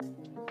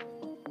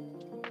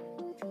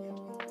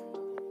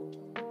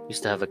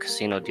Used to have a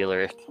casino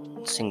dealer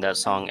sing that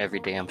song every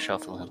day I'm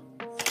shuffling.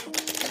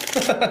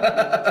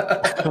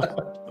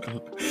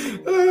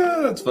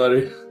 That's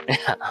funny.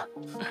 Yeah.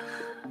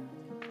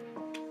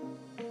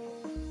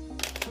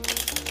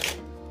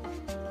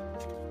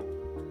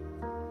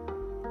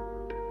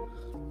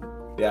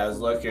 Yeah, I was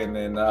looking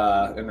in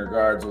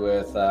regards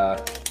with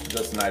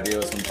just an idea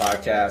with some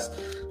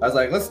podcasts. I was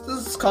like,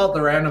 let's call it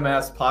the Random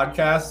Ass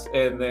Podcast,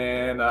 and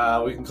then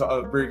we can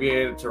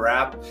abbreviate it to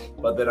rap.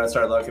 But then I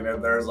started looking,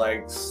 and there's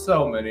like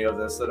so many of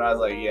this, and I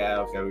was like, yeah,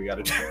 okay,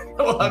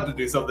 we'll have to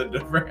do something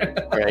different.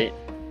 Right.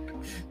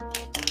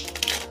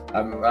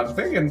 I'm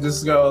thinking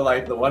just go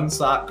like the One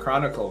Sock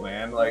Chronicle,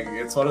 man. Like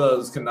it's one of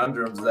those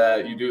conundrums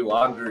that you do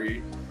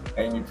laundry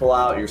and you pull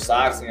out your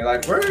socks and you're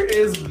like, where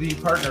is the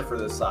partner for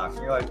this sock?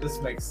 And you're like,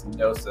 this makes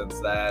no sense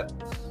that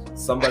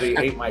somebody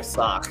ate my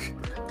sock.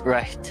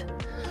 Right.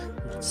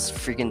 It's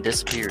freaking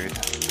disappeared.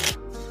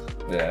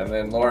 Yeah, and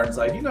then Lauren's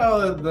like,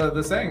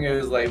 the saying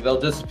is like they'll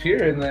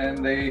disappear and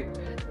then they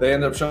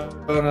end up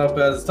showing up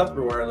as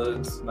Tupperware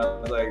lids. And I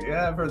was like,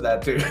 yeah, I've heard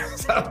that too.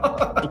 So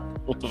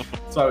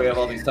that's why we have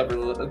all these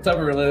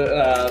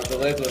Tupperware the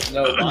lids with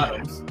no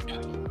bottoms.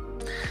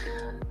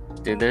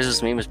 Dude, there's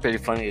this meme. It's pretty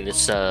funny. It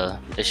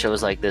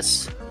shows like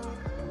this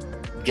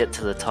get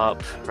to the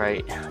top,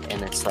 right?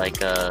 And it's like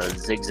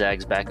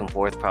zigzags back and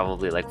forth,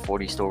 probably like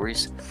 40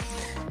 stories.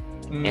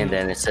 And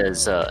then it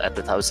says at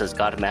the top, it says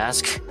got a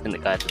mask, and the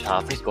guy at the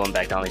top, he's going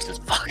back down, he says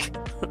fuck.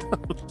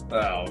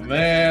 Oh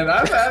man,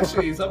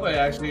 somebody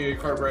actually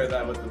incorporated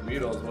that with the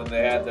Beatles when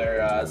they had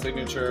their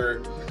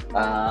signature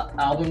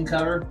album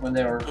cover when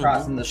they were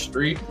crossing the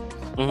street.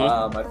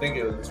 I think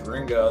it was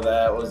Ringo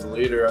that was the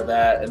leader of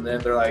that, and then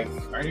they're like,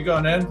 aren't you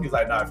going in? He's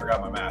like, no, I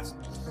forgot my mask.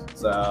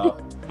 So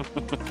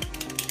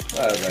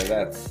I was like,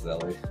 that's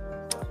silly.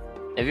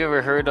 Have you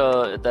ever heard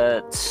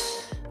that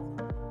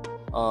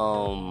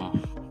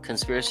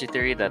conspiracy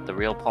theory that the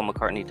real Paul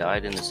McCartney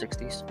died in the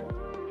 60s?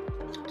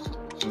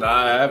 No,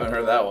 I haven't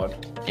heard that one.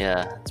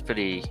 Yeah, it's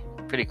pretty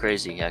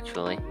crazy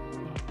actually.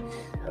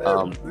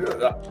 A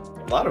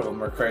lot of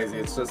them are crazy.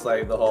 It's just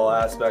like the whole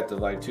aspect of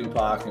like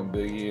Tupac and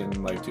Biggie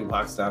and like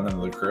Tupac's down in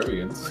the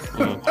Caribbean.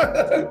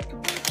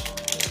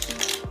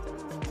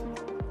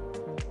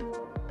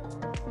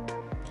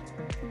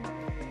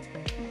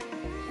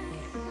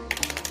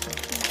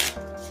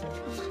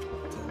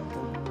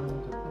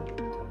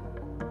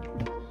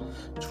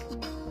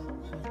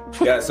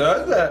 Yeah,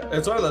 so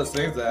it's one of those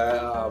things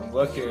that I'm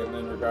looking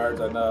in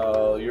regards. I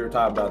know you were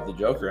talking about the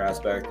Joker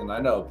aspect, and I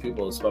know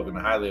people have spoken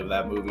highly of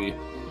that movie.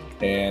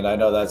 And I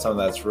know that's something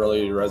that's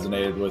really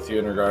resonated with you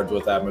in regards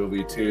with that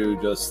movie too.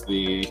 Just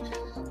the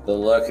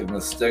look and the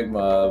stigma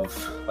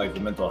of like the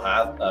mental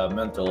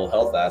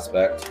health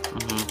aspect.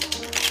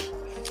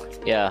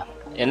 Yeah,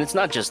 and it's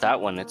not just that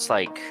one. It's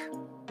like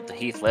the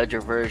Heath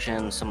Ledger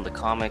version, some of the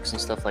comics and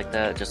stuff like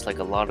that. Just like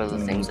a lot of the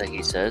things that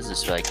he says,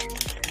 it's like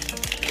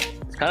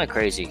it's kind of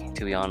crazy,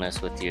 to be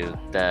honest with you.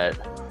 That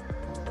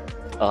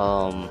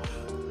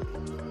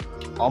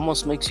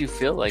almost makes you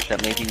feel like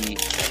that maybe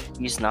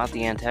he's not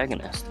the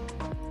antagonist.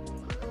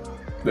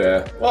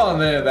 Yeah, well,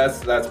 and then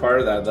that's part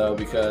of that though,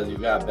 because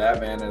you've got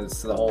Batman and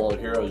it's the whole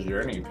hero's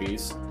journey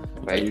piece.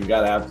 Right, you've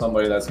got to have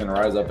somebody that's going to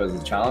rise up as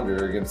a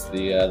challenger against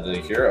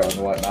the hero and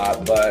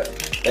whatnot.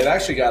 But they've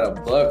actually got a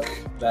book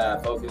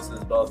that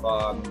focuses both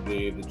on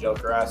the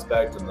Joker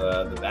aspect and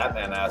the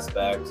Batman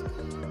aspect,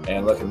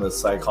 and looking at the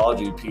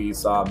psychology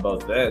piece on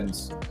both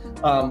ends.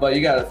 But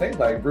you got to think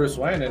like Bruce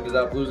Wayne ended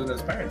up losing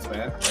his parents,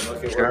 man, and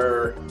look at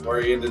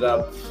where he ended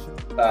up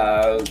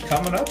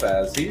coming up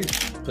as. He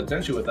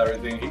potentially, with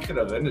everything, he could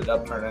have ended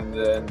up turning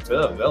into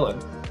a villain.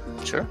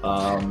 Sure.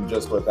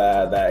 Just with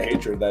that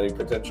hatred that he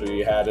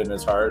potentially had in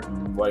his heart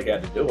and what he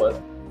had to deal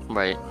with.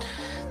 Right.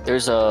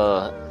 There's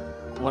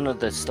one of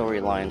the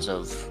storylines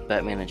of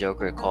Batman and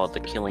Joker called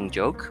The Killing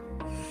Joke.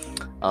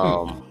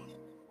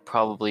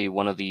 Probably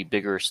one of the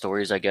bigger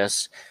stories, I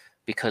guess,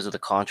 because of the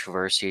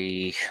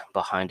controversy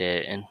behind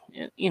it. And,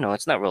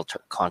 it's not real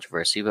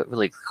controversy, but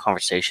really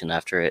conversation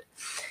after it.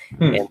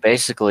 And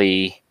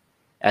basically,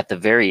 at the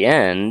very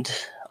end,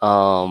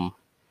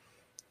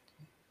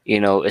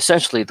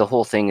 essentially the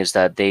whole thing is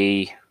that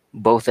they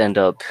both end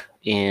up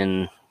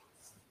in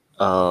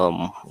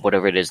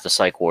whatever it is, the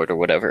psych ward or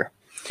whatever.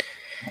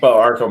 Well,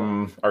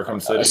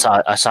 Arkham City.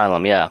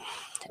 Asylum, yeah.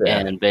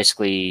 And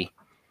basically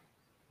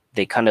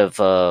they kind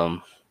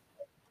of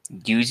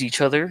use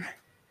each other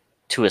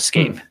to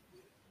escape.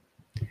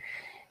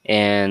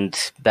 And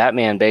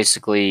Batman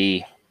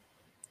basically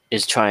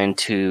is trying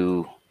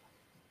to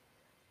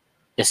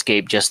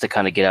escape just to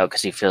kind of get out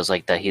because he feels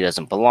like that he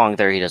doesn't belong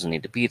there. He doesn't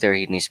need to be there.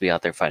 He needs to be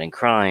out there fighting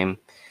crime.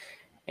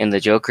 And the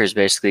Joker is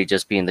basically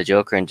just being the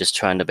Joker and just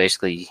trying to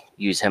basically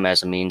use him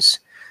as a means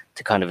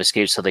to kind of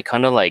escape. So they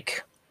kind of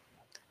like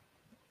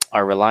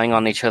are relying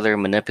on each other,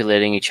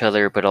 manipulating each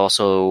other, but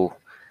also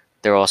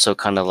they're also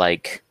kind of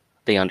like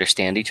they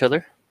understand each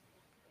other.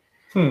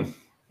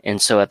 And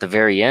so at the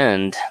very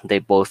end, they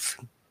both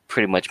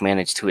pretty much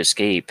manage to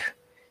escape.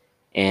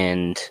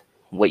 And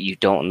what you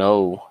don't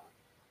know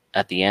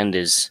at the end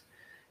is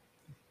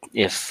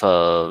if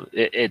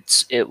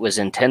it was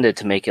intended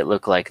to make it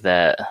look like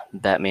that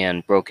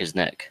Batman broke his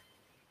neck.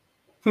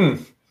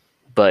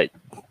 But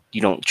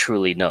you don't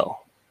truly know.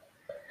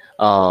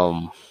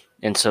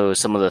 And so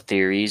some of the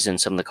theories and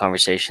some of the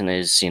conversation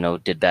is,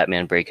 did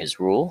Batman break his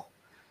rule?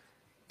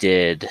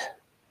 Did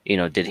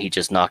he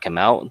just knock him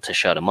out to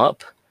shut him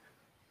up?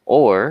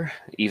 Or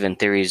even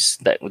theories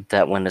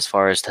that went as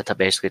far as to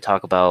basically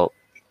talk about,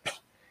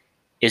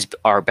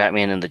 are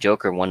Batman and the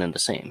Joker one and the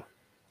same?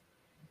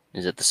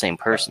 Is it the same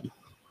person?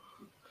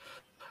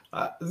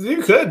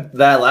 You could,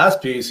 that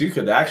last piece, you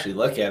could actually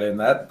look at it, and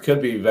that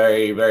could be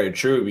very, very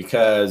true,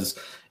 because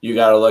you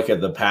got to look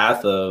at the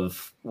path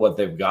of what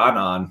they've gone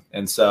on.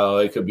 And so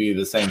it could be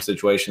the same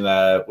situation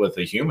that with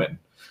a human,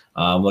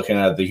 looking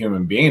at the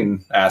human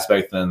being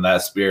aspect and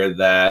that spirit,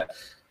 that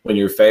when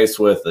you're faced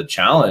with a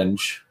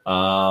challenge,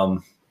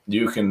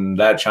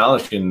 that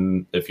challenge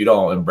can, if you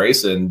don't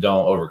embrace it and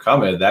don't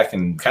overcome it, that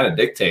can kind of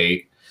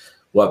dictate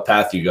what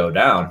path you go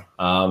down.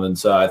 And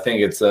so I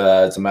think it's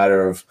a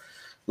matter of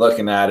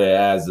looking at it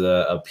as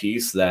a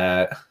piece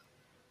that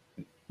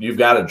you've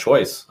got a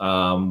choice.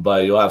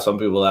 But you'll have some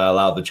people that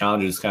allow the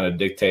challenges kind of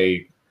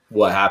dictate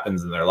what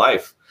happens in their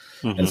life.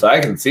 Mm-hmm. And so I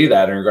can see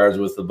that in regards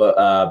with the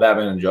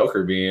Batman and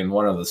Joker being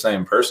one of the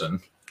same person.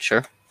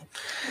 Sure.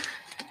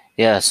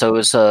 Yeah. So it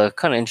was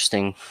kind of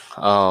interesting.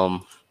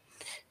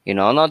 And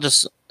I'll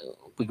just,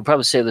 we could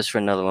probably save this for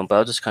another one, but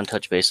I'll just kind of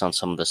touch base on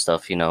some of the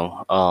stuff,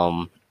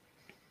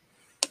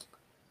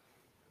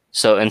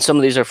 So, and some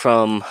of these are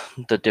from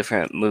the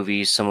different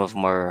movies. Some of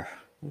them are,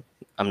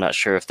 I'm not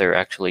sure if they're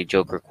actually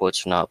Joker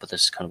quotes or not, but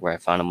this is kind of where I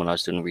found them when I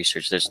was doing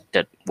research. There's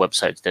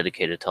websites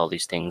dedicated to all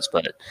these things,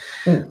 but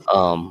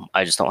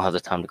I just don't have the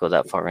time to go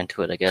that far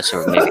into it, I guess,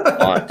 or maybe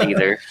not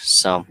either.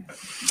 So,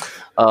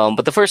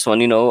 but the first one,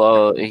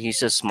 he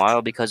says,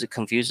 smile because it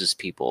confuses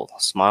people.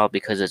 Smile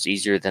because it's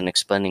easier than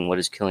explaining what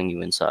is killing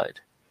you inside.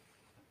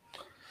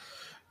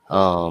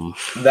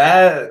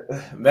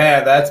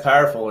 That's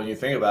powerful when you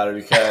think about it,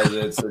 because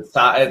it's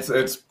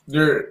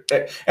you're,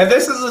 and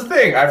this is the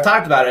thing I've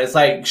talked about it. It's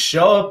like,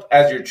 show up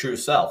as your true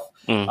self.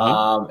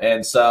 Mm-hmm.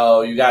 And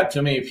so you got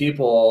too many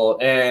people,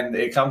 and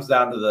it comes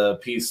down to the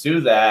piece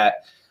too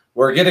that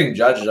we're getting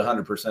judged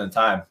 100% of the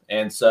time.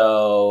 And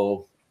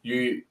so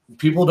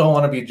people don't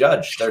want to be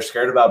judged. They're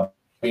scared about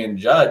being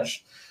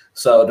judged.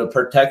 So to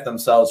protect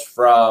themselves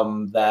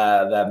from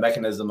that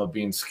mechanism of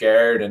being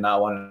scared and not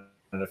wanting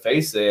to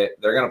face it,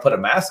 they're going to put a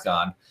mask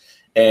on.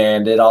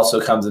 And it also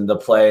comes into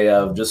play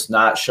of just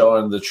not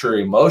showing the true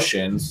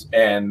emotions.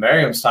 And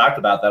Miriam's talked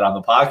about that on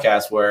the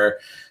podcast, where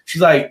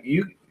she's like,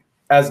 you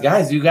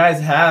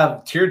guys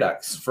have tear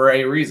ducts for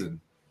a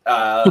reason.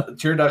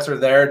 Tear ducts are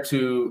there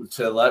to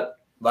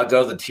let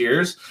go of the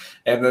tears.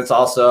 And it's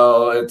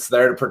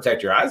there to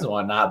protect your eyes and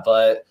whatnot.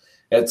 But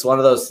it's one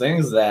of those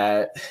things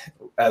that,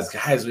 as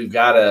guys, we've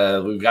got to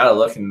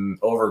look and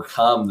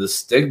overcome the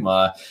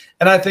stigma.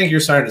 And I think you're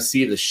starting to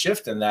see the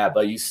shift in that,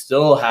 but you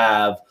still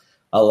have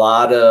a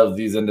lot of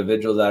these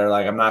individuals that are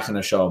like, I'm not going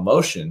to show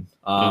emotion.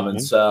 Mm-hmm.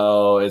 And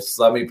so it's,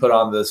 let me put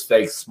on this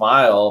fake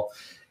smile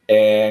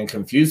and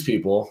confuse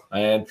people.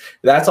 And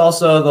that's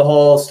also the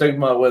whole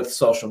stigma with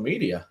social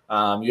media.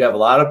 You have a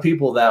lot of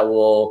people that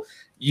will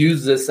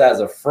use this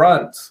as a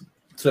front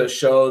to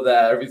show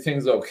that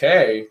everything's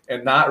okay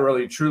and not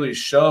really truly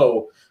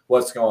show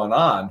what's going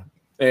on.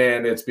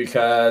 And it's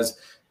because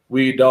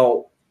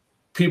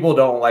people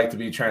don't like to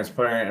be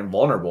transparent and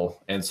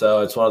vulnerable. And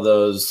so it's one of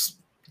those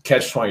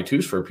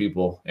catch-22s for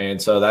people.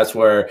 And so that's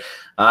where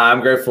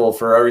I'm grateful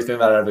for everything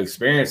that I've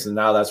experienced. And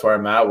now that's where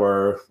I'm at,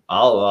 where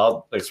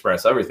I'll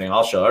express everything.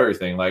 I'll show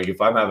everything. Like,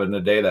 if I'm having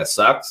a day that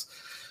sucks,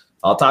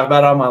 I'll talk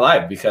about it on my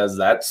life, because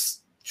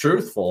that's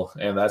truthful,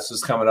 and that's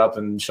just coming up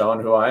and showing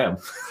who I am.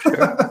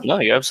 Sure. No,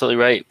 you're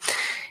absolutely right.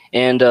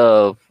 And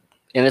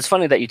it's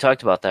funny that you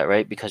talked about that,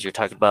 right? Because you're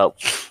talking about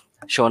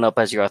showing up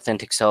as your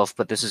authentic self,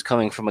 but this is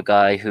coming from a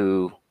guy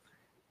who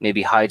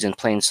maybe hides in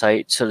plain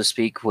sight, so to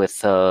speak, with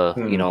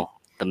the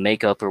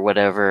makeup or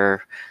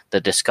whatever, the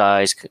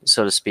disguise,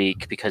 so to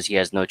speak, because he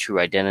has no true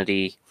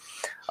identity.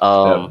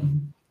 But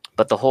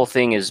the whole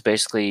thing is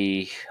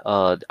basically,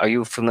 are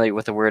you familiar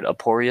with the word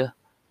aporia?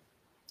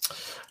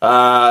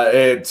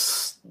 I've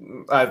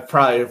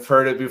probably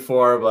heard it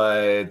before,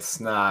 but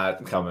it's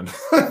not coming.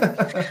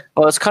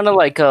 Well, it's kind of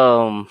like,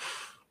 I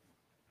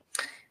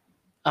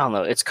don't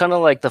know. It's kind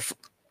of like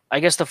I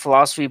guess the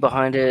philosophy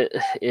behind it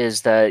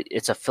is that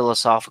it's a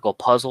philosophical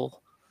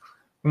puzzle,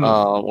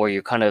 where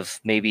you're kind of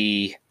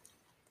maybe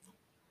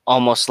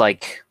almost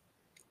like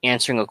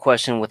answering a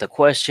question with a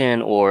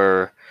question,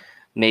 or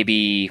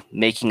maybe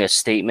making a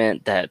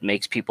statement that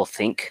makes people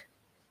think.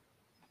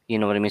 You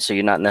know what I mean? So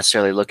you're not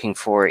necessarily looking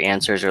for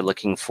answers or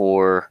looking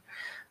for,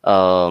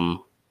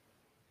 to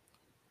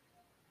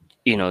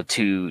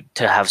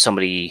have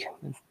somebody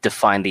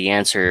define the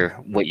answer.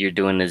 What you're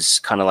doing is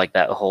kind of like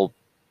that whole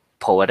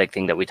poetic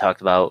thing that we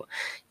talked about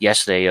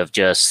yesterday, of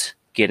just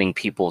getting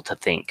people to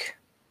think.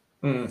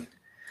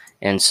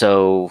 And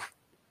so,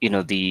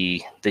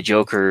 the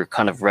Joker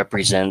kind of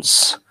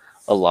represents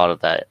a lot of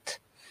that.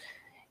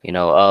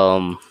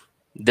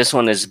 This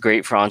one is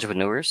great for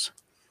entrepreneurs.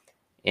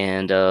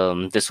 And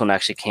this one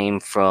actually came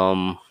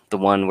from the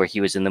one where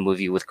he was in the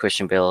movie with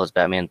Christian Bale as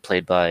Batman,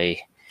 played by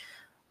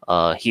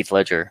Heath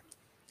Ledger.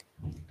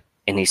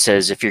 And he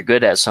says, if you're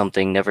good at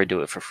something, never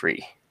do it for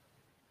free.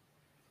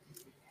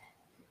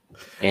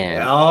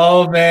 And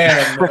oh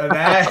man,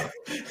 that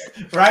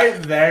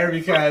right there,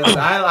 because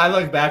I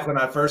look back when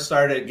I first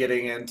started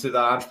getting into the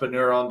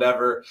entrepreneurial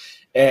endeavor,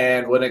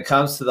 and when it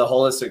comes to the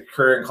holistic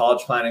career and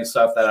college planning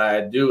stuff that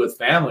I do with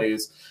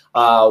families,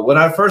 when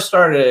I first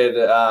started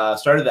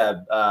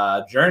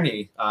that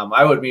journey,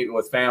 I would meet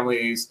with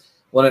families,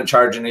 wouldn't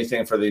charge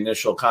anything for the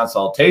initial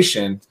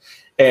consultation,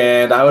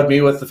 and I would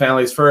meet with the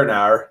families for an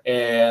hour,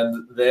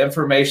 and the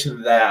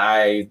information that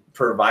I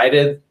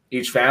provided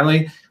each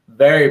family,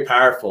 very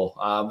powerful.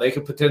 They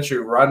could potentially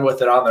run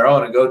with it on their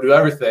own and go do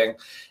everything.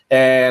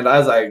 And I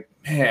was like,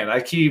 man,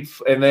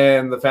 and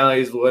then the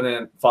families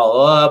wouldn't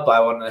follow up.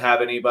 I wouldn't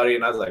have anybody.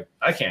 And I was like,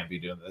 I can't be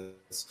doing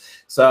this.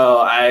 So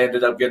I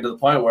ended up getting to the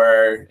point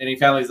where any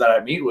families that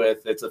I meet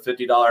with, it's a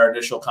 $50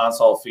 initial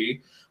consult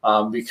fee,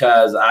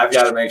 because I've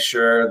got to make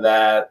sure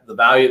that the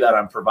value that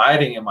I'm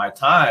providing in my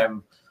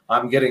time,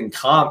 I'm getting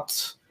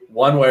comped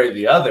one way or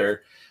the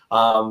other.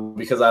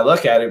 Because I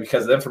look at it,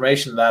 because the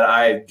information that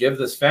I give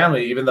this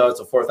family, even though it's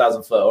a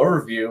 4,000 foot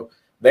overview,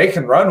 they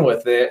can run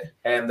with it,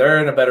 and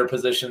they're in a better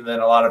position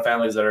than a lot of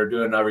families that are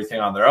doing everything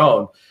on their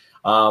own.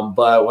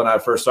 But when I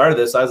first started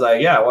this, I was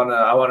like, yeah,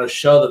 I want to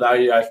show the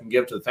value I can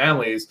give to the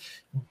families.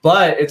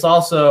 But it's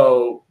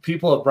also,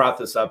 people have brought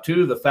this up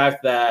too, the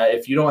fact that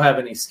if you don't have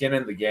any skin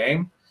in the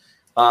game,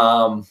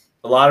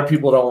 a lot of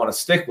people don't want to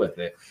stick with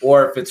it.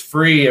 Or if it's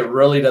free, it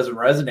really doesn't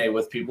resonate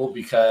with people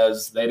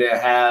because they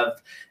didn't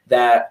have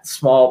that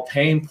small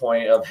pain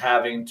point of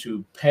having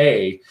to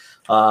pay.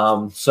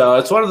 So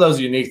it's one of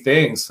those unique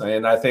things.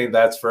 And I think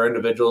that's for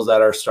individuals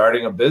that are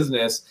starting a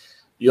business.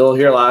 You'll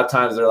hear a lot of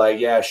times they're like,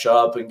 yeah, show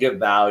up and give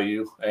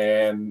value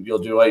and you'll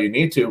do what you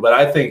need to. But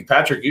I think,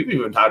 Patrick, you've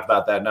even talked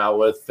about that now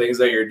with things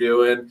that you're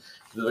doing,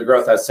 the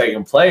growth that's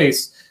taking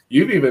place.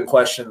 You've even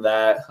questioned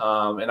that.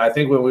 And I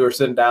think when we were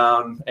sitting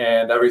down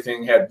and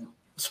everything had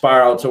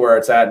spiraled to where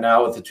it's at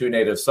now with the 2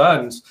 native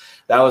sons,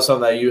 that was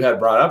something that you had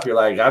brought up. You're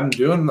like, I'm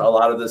doing a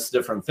lot of this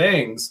different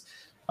things.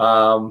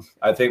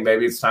 I think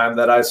maybe it's time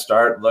that I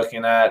start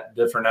looking at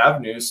different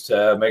avenues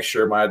to make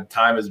sure my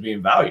time is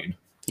being valued.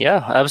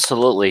 Yeah,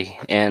 absolutely.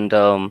 And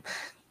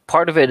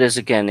part of it is,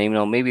 again,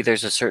 maybe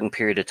there's a certain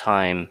period of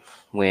time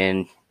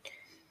when,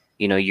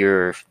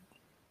 and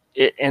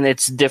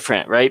it's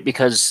different, right?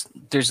 Because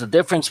there's a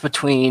difference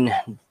between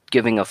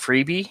giving a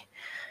freebie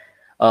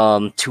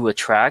to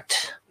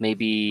attract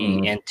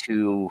maybe and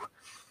to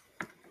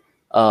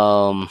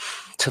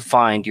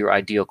find your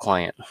ideal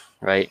client,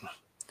 right?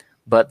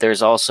 But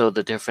there's also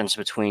the difference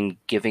between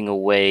giving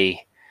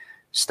away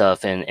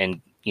stuff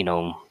and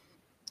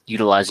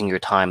utilizing your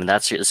time, and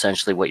that's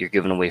essentially what you're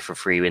giving away for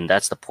free, and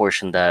that's the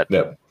portion that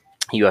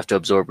you have to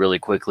absorb really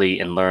quickly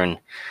and learn,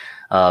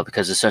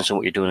 because essentially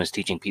what you're doing is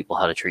teaching people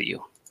how to treat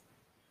you.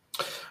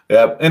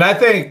 Yeah, and I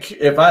think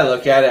if I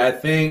look at it, I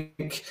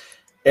think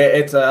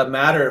it's a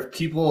matter of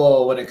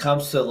people when it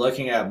comes to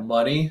looking at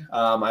money.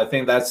 I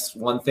think that's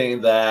one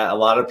thing that a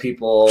lot of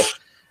people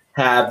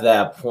have,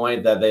 that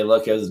point that they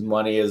look as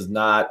money as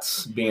not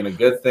being a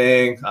good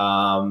thing.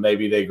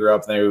 Maybe they grew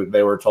up and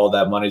they were told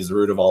that money is the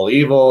root of all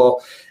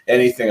evil,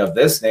 anything of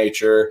this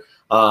nature.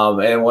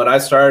 And when I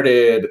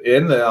started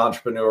in the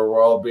entrepreneur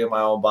world, being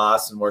my own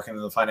boss and working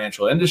in the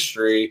financial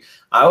industry,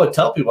 I would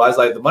tell people, I was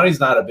like, the money's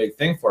not a big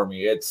thing for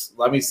me. It's,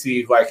 let me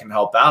see who I can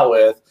help out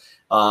with.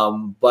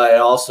 But it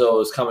also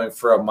was coming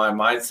from my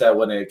mindset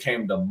when it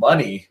came to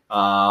money.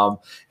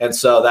 And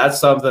so that's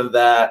something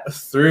that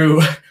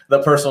through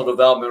the personal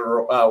development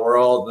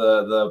world,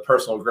 the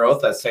personal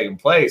growth that's taken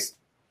place,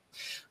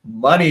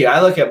 money,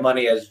 I look at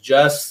money as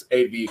just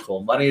a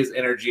vehicle. Money is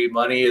energy.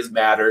 Money is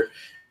matter.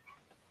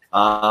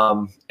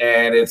 And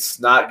it's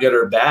not good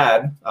or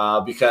bad,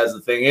 because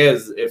the thing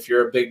is, if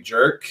you're a big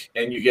jerk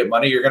and you get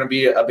money, you're going to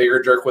be a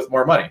bigger jerk with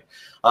more money.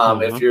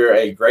 If you're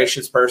a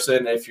gracious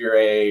person, if you're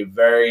a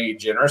very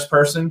generous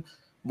person,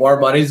 more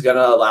money is going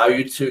to allow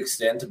you to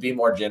extend to be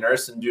more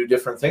generous and do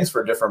different things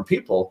for different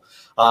people.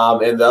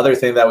 And the other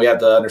thing that we have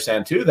to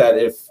understand too, that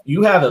if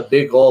you have a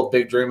big goal,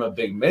 big dream, a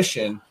big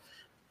mission,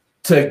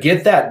 to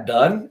get that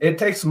done, it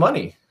takes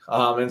money.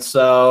 And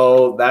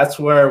so that's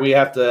where we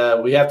have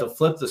to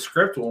flip the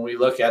script when we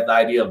look at the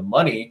idea of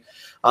money.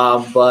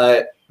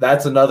 But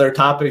that's another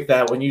topic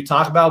that when you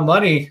talk about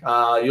money,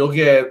 you'll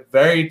get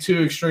very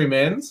two extreme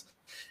ends.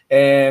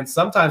 And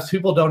sometimes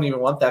people don't even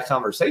want that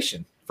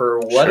conversation for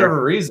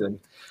whatever reason.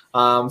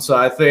 So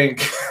I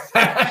think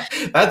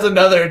that's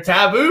another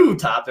taboo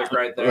topic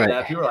right there.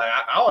 That people are like,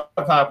 I want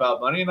to talk about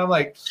money. And I'm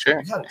like,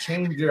 you got to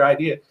change your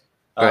idea.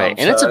 Right.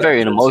 And so it's a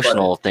very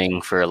emotional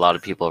thing for a lot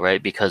of people,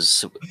 right?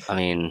 Because,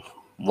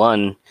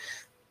 one,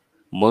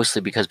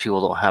 mostly because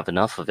people don't have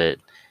enough of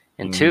it.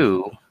 And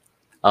two,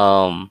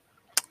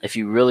 if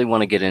you really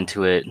want to get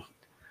into it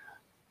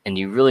and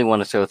you really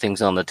want to throw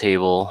things on the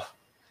table,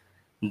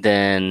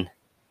 then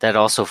that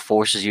also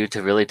forces you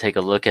to really take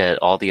a look at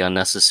all the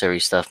unnecessary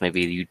stuff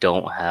maybe you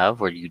don't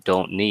have or you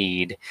don't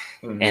need.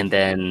 Mhm. And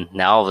then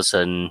now all of a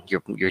sudden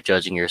you're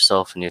judging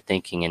yourself and you're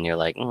thinking and you're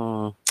like,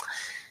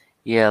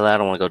 yeah, I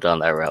don't want to go down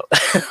that route.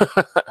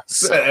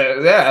 So.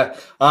 Yeah.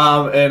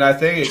 And I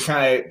think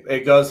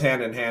it goes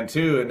hand in hand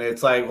too. And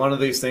it's like one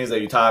of these things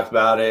that you talked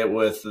about it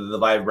with the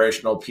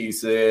vibrational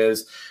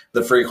pieces,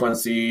 the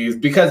frequencies,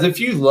 because if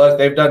you look,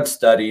 they've done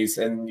studies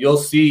and you'll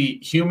see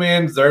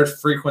humans, there's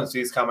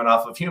frequencies coming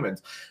off of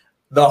humans.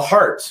 The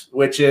heart,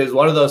 which is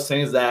one of those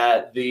things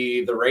that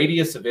the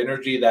radius of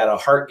energy that a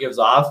heart gives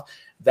off,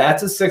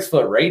 that's a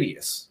 6-foot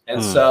radius.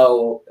 And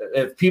so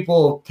if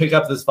people pick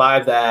up this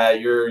vibe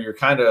that you're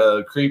kind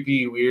of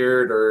creepy,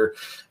 weird, or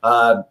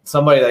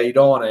somebody that you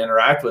don't want to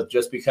interact with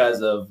just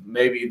because of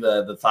maybe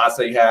the thoughts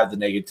that you have, the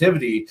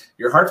negativity,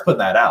 your heart's putting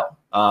that out.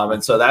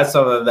 And so that's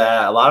something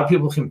that a lot of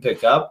people can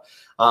pick up.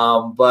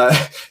 But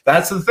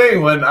that's the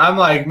thing when I'm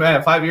like,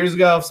 man, 5 years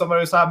ago, if somebody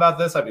was talking about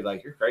this, I'd be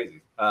like, you're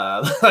crazy.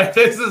 Like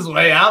this is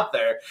way out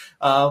there.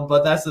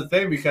 But that's the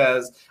thing,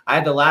 because I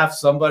had to laugh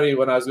somebody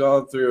when I was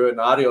going through an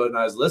audio and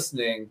I was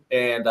listening,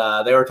 and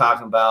they were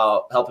talking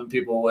about helping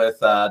people with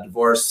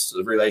divorce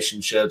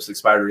relationships,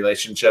 expired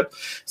relationship.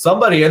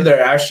 Somebody in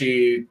there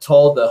actually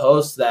told the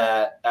host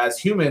that as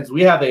humans,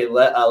 we have a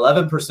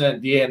 11%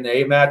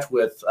 DNA match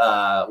with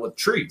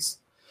trees.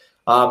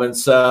 And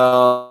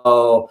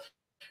so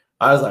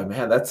I was like,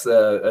 man, that's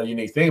a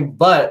unique thing.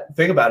 But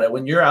think about it.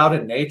 When you're out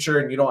in nature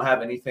and you don't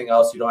have anything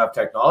else, you don't have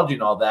technology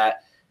and all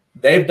that,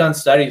 they've done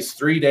studies,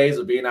 3 days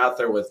of being out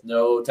there with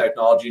no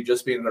technology,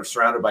 just being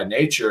surrounded by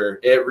nature,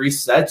 it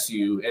resets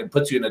you and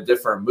puts you in a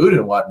different mood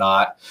and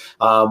whatnot.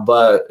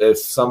 But if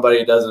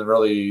somebody doesn't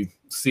really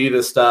see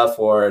this stuff,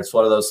 or it's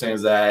one of those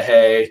things that,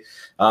 hey,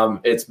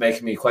 it's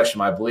making me question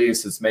my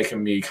beliefs, it's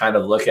making me kind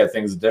of look at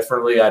things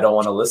differently, I don't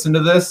want to listen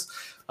to this.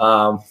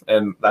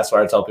 And that's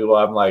why I tell people,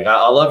 I'm like,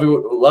 I love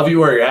you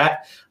where you're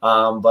at.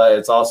 But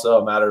it's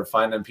also a matter of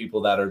finding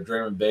people that are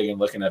dreaming big and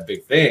looking at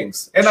big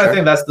things. And sure. I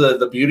think that's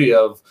the beauty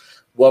of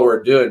what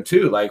we're doing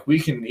too. Like we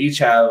can each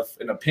have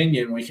an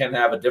opinion. We can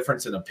have a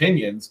difference in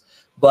opinions,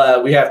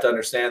 but we have to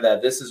understand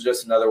that this is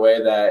just another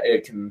way that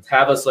it can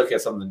have us look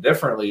at something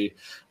differently.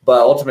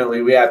 But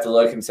ultimately we have to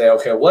look and say,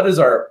 okay, what is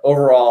our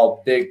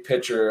overall big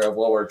picture of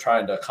what we're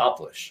trying to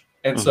accomplish?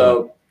 And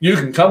so you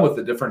can come with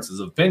the differences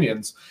of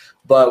opinions,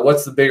 but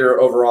what's the bigger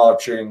overall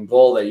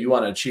goal that you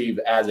want to achieve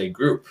as a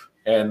group?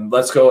 And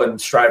let's go and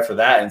strive for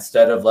that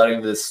instead of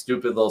letting this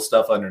stupid little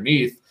stuff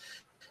underneath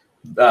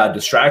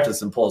distract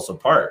us and pull us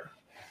apart.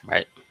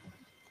 Right.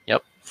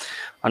 Yep.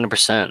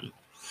 100%.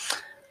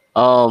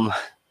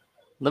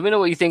 Let me know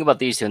what you think about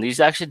these two. And these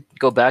actually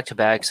go back to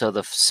back. So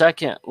the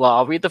second, well,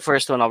 I'll read the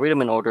first one. I'll read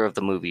them in order of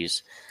the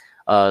movies.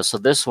 So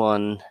this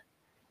one,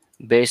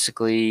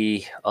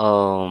 basically,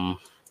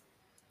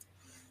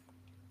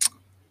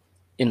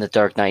 in The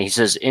Dark Knight, he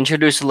says,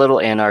 introduce a little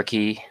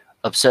anarchy,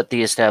 upset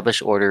the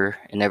established order,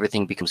 and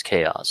everything becomes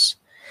chaos.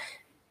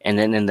 And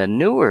then in the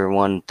newer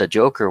one, the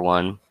Joker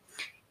one,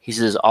 he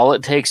says, all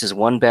it takes is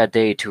one bad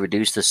day to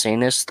reduce the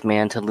sanest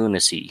man to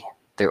lunacy.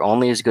 They're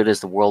only as good as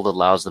the world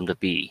allows them to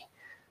be.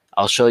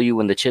 I'll show you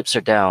when the chips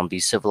are down,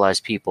 these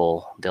civilized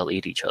people, they'll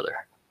eat each other.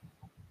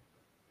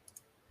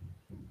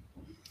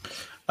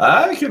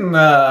 I can...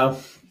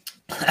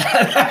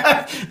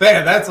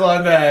 Man, that's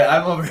one that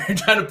I'm over here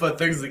trying to put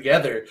things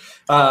together.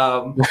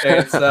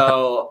 And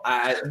so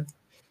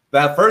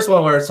that first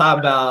one where it's talking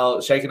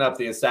about shaking up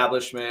the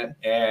establishment,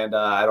 and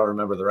I don't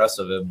remember the rest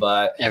of it,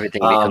 but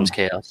everything becomes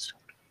chaos.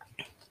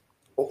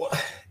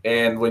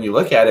 And when you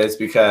look at it, it's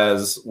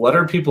because what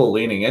are people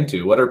leaning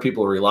into? What are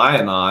people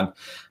relying on?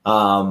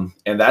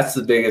 And that's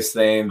the biggest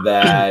thing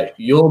that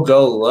you'll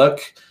go look.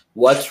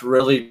 What's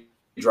really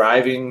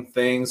driving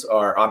things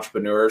are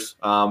entrepreneurs,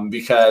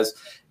 because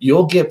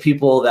you'll get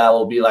people that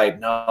will be like,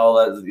 no,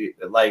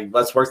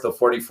 let's work the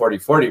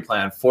 40-40-40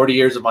 plan. 40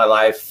 years of my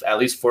life, at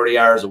least 40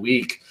 hours a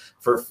week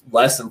for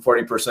less than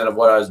 40% of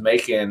what I was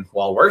making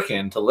while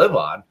working to live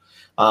on.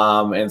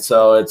 And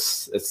so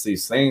it's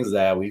these things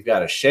that we've got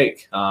to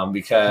shake,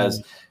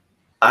 because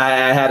I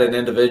had an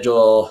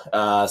individual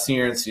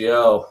senior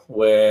NCO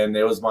when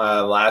it was my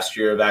last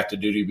year of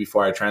active duty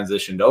before I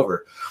transitioned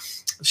over.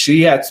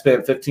 She had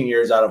spent 15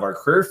 years out of our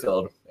career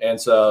field.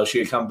 And so she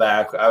had come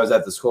back. I was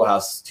at the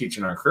schoolhouse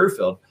teaching our career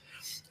field.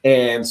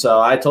 And so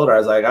I told her, I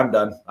was like, I'm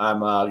done. I'm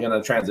going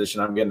to transition.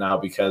 I'm getting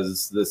out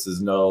because this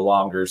is no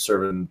longer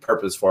serving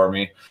purpose for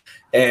me.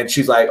 And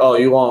she's like, oh,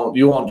 you won't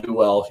do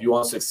well. You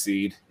won't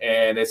succeed.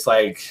 And it's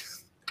like,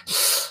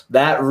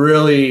 that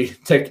really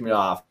ticked me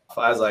off.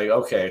 I was like,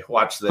 okay,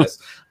 watch this.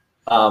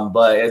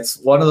 But it's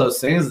one of those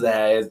things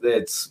that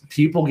it's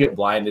people get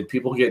blinded,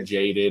 people get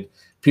jaded,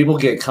 people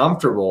get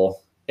comfortable,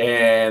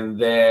 and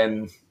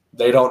then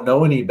they don't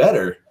know any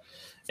better.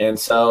 And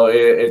so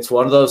it's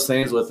one of those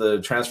things with the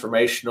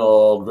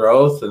transformational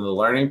growth and the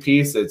learning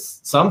piece.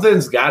 It's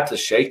something's got to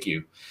shake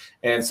you.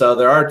 And so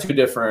there are two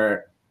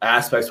different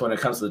aspects when it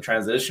comes to the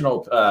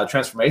transitional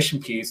transformation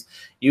piece.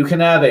 You can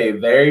have a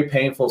very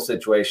painful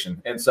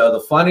situation. And so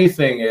the funny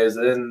thing is,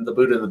 in The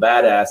Buddha and the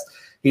Badass,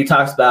 he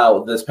talks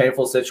about this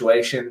painful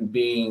situation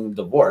being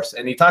divorce,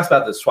 and he talks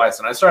about this twice.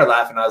 And I started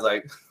laughing. I was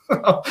like,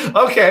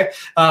 okay,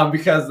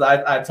 because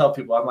I tell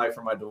people, I'm like,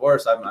 for my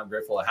divorce, I'm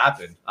grateful it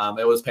happened.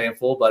 It was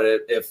painful, but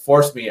it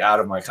forced me out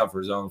of my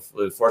comfort zone.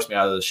 It forced me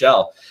out of the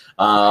shell.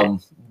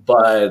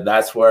 But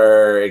that's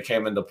where it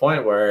came into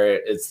point where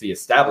it's the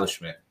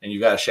establishment, and you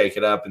got to shake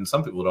it up. And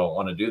some people don't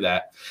want to do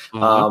that.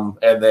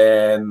 And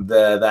then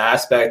the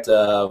aspect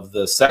of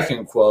the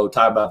second quote,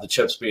 talk about the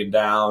chips being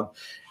down,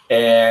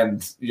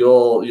 and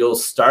you'll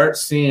start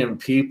seeing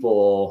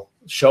people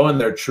showing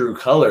their true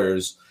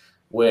colors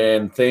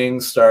when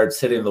things starts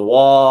hitting the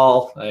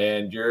wall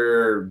and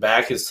your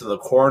back is to the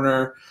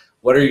corner.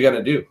 What are you going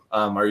to do?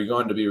 Are you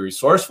going to be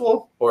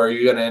resourceful, or are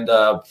you going to end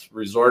up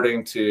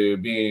resorting to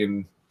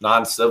being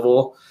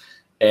non-civil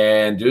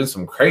and doing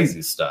some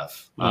crazy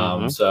stuff?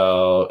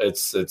 So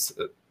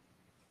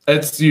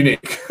it's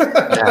unique.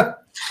 Yeah.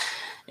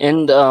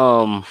 And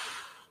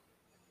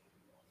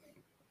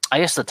I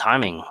guess the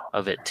timing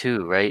of it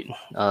too, right?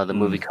 The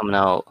movie coming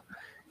out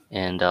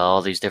and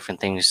all these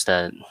different things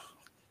that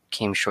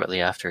came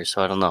shortly after.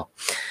 So I don't know.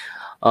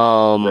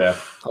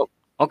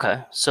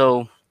 Okay.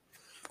 So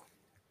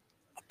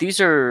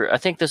I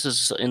think this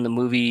is in the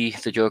movie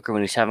The Joker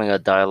when he's having a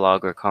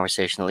dialogue or a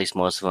conversation, at least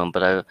most of them,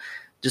 but I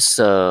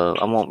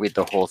won't read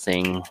the whole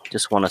thing.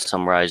 Just want to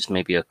summarize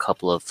maybe a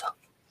couple of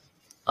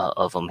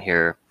them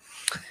here.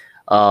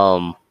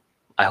 I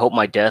hope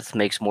my death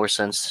makes more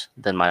sense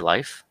than my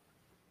life.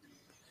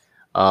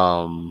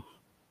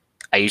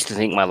 I used to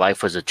think my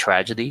life was a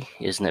tragedy.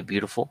 Isn't it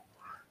beautiful?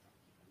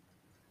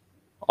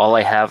 All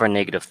I have are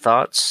negative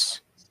thoughts,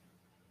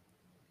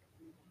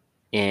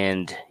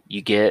 and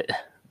you get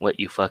what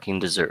you fucking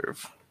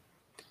deserve.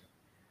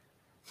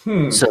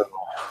 So,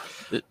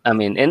 I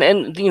mean,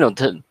 and you know,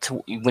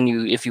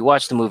 if you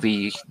watch the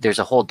movie, there's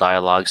a whole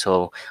dialogue.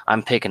 So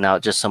I'm picking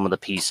out just some of the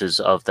pieces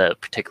of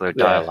that particular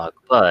dialogue.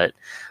 Yeah. But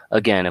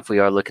again, if we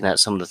are looking at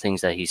some of the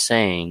things that he's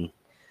saying,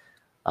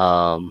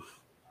 again,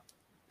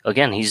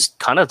 he's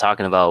kind of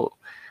talking about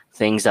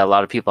things that a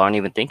lot of people aren't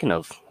even thinking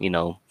of. You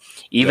know,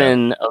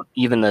 even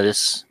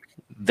this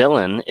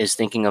villain is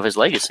thinking of his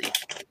legacy.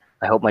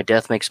 I hope my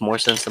death makes more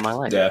sense than my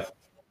life.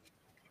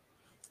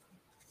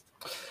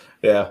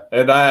 Yeah,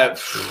 and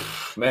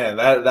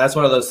that's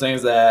one of those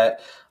things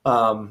that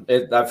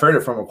I've heard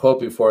it from a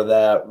quote before,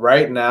 that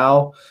right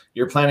now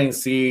you're planting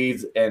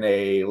seeds in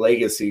a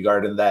legacy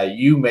garden that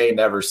you may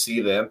never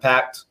see the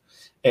impact,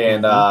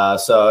 and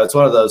so it's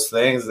one of those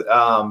things.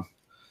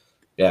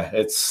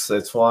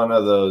 It's one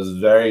of those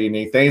very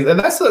unique things, and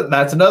that's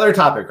another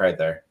topic right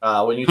there.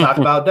 When you talk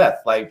about death,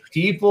 like,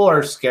 people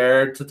are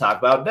scared to talk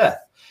about death.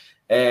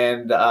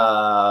 And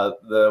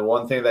the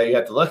one thing that you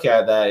have to look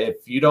at, that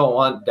if you don't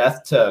want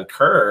death to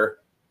occur,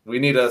 we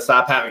need to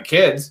stop having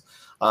kids.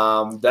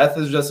 Death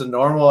is just a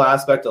normal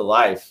aspect of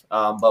life.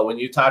 But when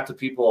you talk to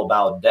people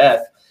about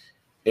death,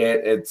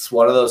 it's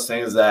one of those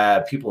things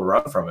that people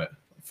run from it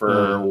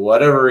for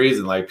whatever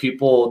reason. Like,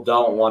 people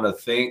don't want to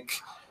think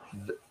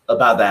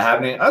about that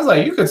happening. I was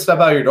like, you could step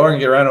out your door and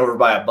get run over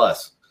by a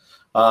bus.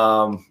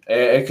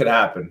 It could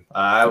happen.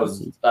 I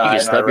was you can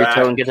stub your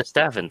toe and get a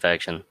staph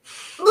infection.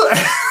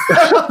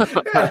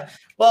 Yeah.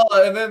 Well,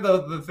 and then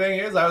the thing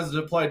is, I was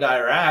deployed to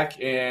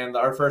Iraq, and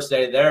our first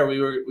day there,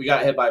 we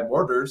got hit by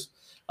mortars.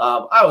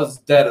 I was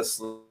dead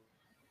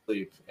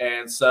asleep,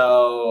 and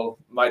so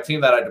my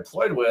team that I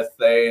deployed with,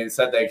 they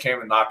said they came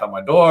and knocked on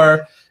my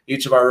door.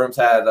 Each of our rooms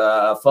had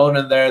a phone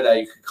in there that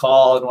you could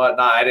call and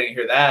whatnot. I didn't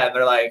hear that, and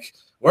they're like,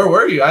 "Where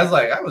were you?" I was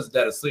like, "I was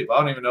dead asleep. I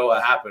don't even know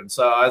what happened."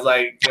 So I was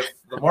like, if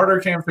the mortar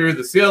came through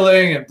the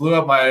ceiling and blew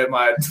up my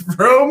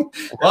room,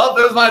 well,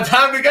 it was my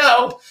time to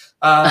go.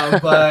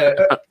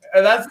 But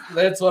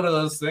that's one of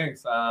those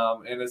things.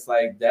 And it's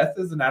like, death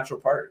is a natural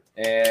part.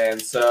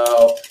 And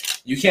so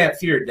you can't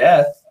fear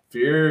death.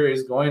 Death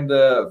is going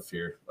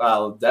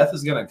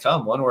to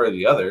come one way or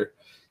the other.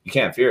 You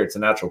can't fear it. It's a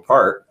natural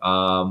part.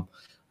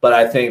 But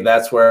I think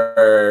that's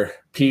where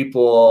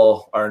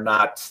people are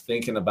not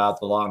thinking about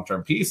the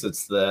long-term piece.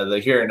 It's the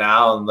here and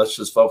now, and let's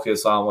just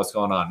focus on what's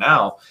going on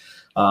now.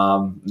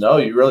 No,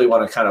 you really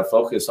want to kind of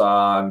focus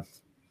on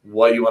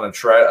what you want to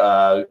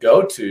try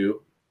go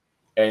to,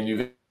 and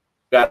you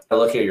got to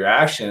look at your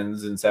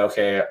actions and say,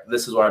 okay,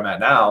 this is where I'm at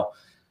now.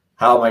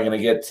 How am I going to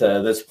get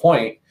to this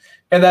point?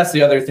 And that's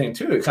the other thing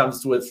too. It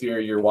comes with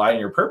your why and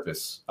your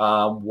purpose.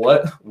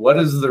 What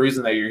is the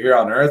reason that you're here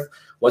on Earth?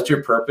 What's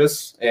your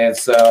purpose? And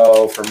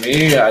so for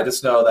me, I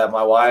just know that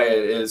my why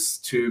is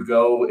to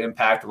go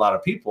impact a lot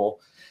of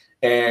people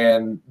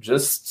and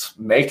just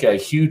make a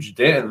huge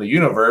dent in the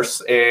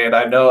universe. And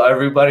I know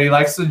everybody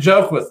likes to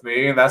joke with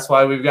me, and that's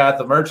why we've got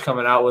the merch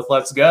coming out with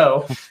Let's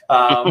Go.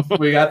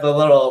 We got the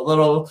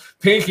little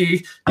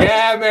pinky.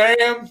 Yeah,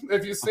 Miriam,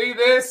 if you see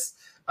this,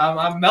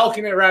 I'm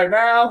milking it right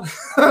now.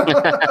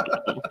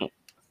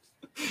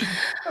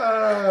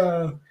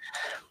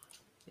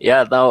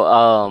 Yeah,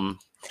 though,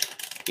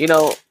 you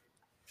know,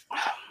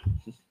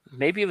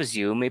 maybe it was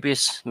you, maybe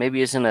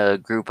it's in a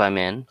group I'm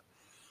in,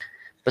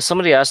 but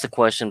somebody asked the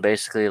question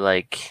basically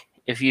like,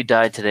 if you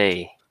died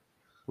today,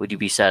 would you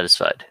be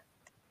satisfied?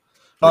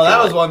 Oh,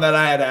 that was one that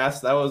I had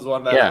asked. That was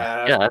one that I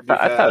had asked. Yeah,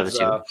 I thought it was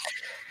you.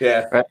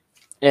 Yeah. Right.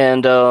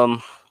 And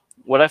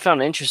what I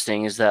found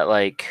interesting is that,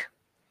 like,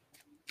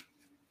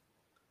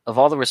 of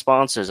all the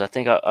responses, I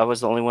think I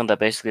was the only one that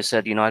basically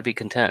said, I'd be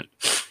content.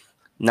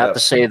 Not to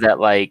say that,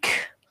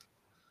 like,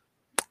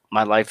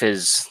 my life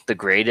is the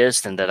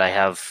greatest and that I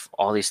have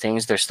all these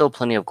things. There's still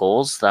plenty of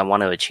goals that I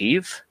want to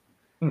achieve.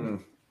 Mm-hmm.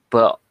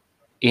 But,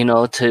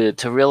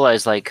 to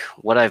realize, like,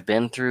 what I've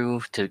been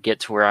through to get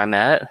to where I'm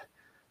at,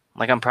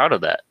 like, I'm proud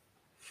of that.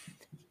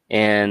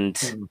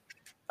 And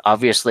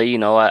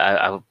obviously,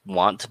 I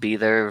want to be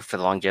there for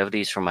the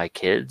longevities for my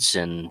kids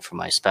and for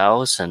my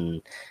spouse,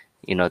 and,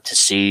 to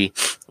see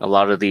a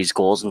lot of these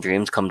goals and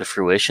dreams come to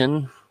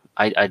fruition.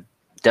 I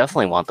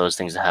definitely want those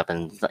things to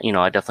happen.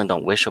 I definitely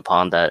don't wish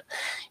upon that,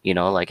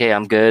 like, hey,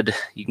 I'm good,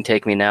 you can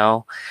take me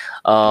now.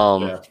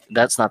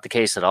 That's not the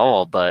case at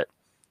all. But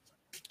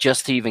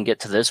just to even get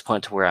to this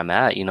point to where I'm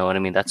at, you know what I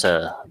mean?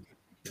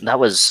 That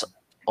was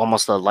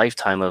almost a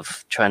lifetime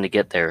of trying to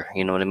get there,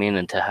 you know what I mean?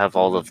 And to have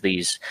all of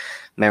these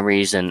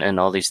memories and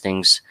all these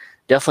things,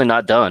 definitely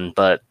not done.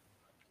 But,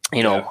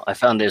 I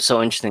found it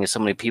so interesting that so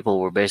many people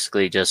were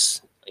basically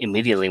just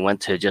immediately went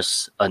to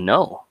just a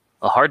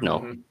hard no.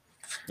 Mm-hmm.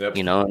 Yep.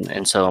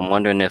 And so I'm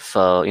wondering if,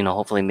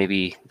 hopefully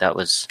maybe that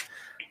was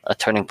a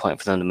turning point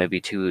for them to maybe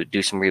to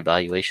do some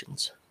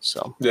reevaluations.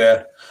 So,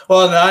 yeah.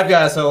 Well,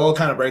 so we'll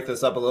kind of break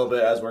this up a little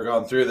bit as we're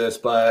going through this,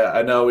 but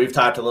I know we've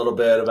talked a little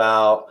bit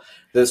about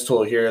this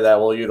tool here that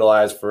we'll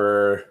utilize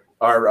for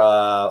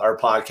our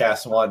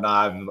podcast and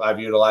whatnot. I've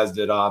utilized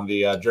it on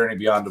the Journey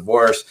Beyond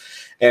Divorce.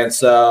 And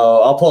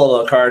so I'll pull a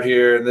little card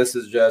here, and this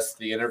is just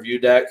the interview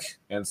deck.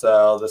 And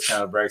so this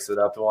kind of breaks it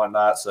up and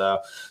whatnot. So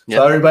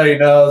everybody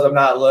knows I'm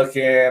not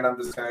looking.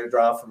 I'm just going to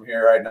draw from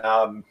here right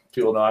now, and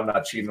people know I'm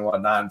not cheating and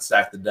whatnot, and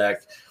stack the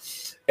deck.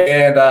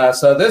 And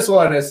so this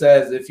one, it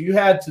says, if you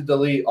had to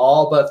delete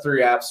all but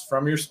 3 apps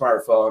from your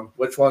smartphone,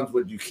 which ones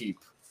would you keep?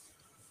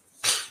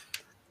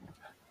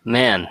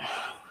 Man,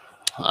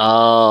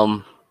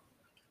 from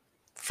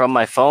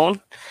my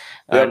phone.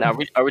 Now,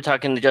 are we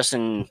talking just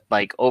in,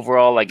 like,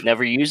 overall, like,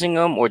 never using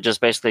them, or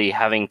just basically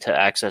having to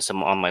access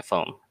them on my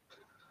phone?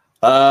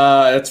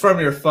 It's from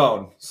your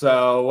phone.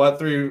 So what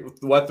three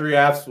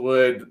apps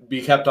would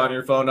be kept on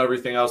your phone?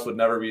 Everything else would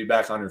never be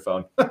back on your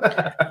phone.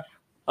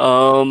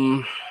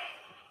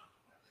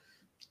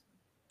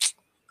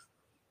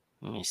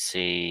 Let me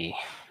see.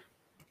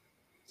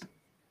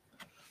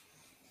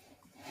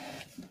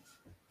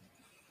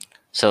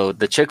 So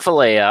the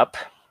Chick-fil-A app.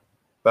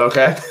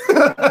 Okay.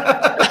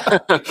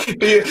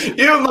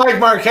 you and Mike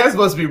Marquez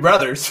must be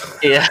brothers.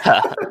 Yeah.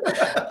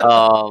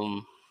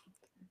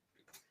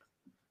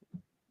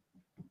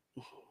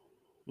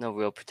 No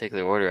real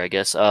particular order, I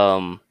guess.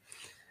 My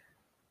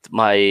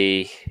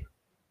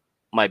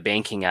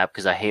banking app,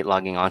 because I hate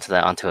logging onto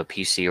a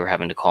PC or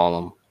having to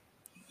call them.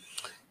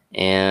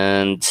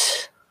 And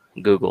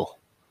Google.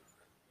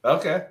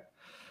 Okay.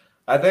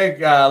 I think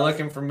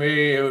looking for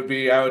me, it would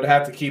be, I would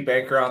have to keep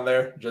Anchor on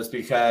there just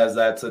because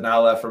that's an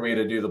outlet for me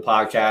to do the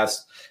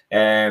podcast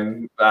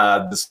and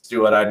just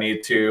do what I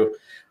need to.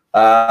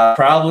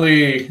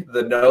 Probably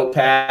the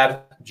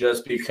notepad,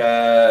 just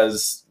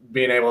because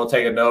being able to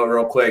take a note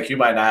real quick, you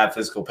might not have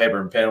physical paper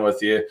and pen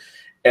with you.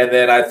 And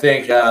then I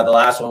think the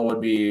last one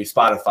would be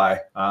Spotify,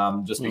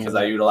 just because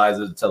I utilize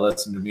it to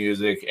listen to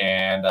music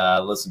and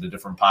listen to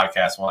different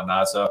podcasts and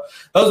whatnot. So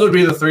those would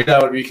be the 3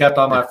 that would be kept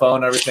on my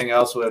phone. Everything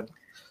else would,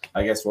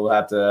 I guess we'll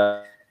have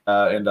to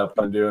end up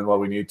doing what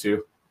we need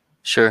to.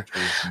 Sure.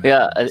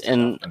 Yeah,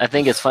 and I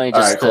think it's funny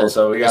just cool.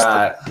 So we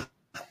got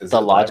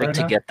the logic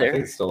to get there. I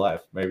think it's still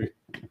live, maybe.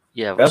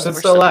 Yeah, yes, it's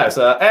still live.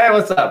 So, hey,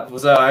 what's up?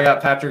 So I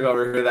got Patrick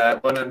over here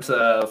that went into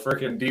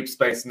freaking Deep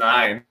Space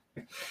Nine.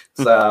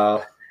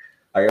 So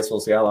I guess we'll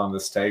see how long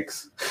this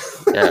takes.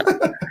 Yeah.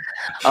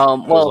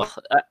 Well,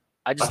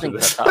 I just think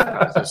the thought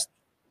process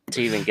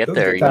to even get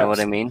there, you know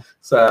what I mean?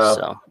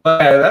 So.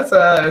 That's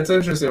it's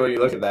interesting when you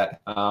look at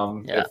that.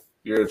 If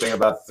you're thinking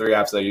about the 3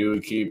 apps that you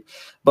would keep.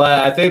 But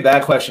I think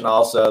that question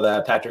also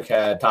that Patrick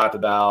had talked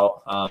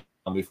about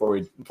before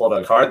we pulled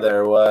a card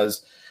there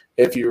was,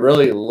 if you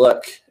really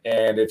look,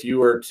 and if you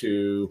were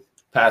to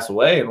pass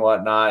away and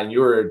whatnot, and you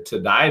were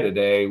to die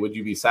today, would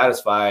you be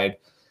satisfied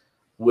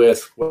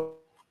with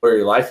where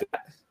your life is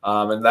at?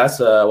 And that's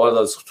one of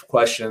those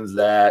questions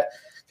that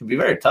can be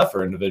very tough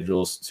for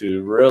individuals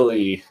to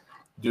really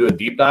do a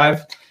deep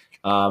dive.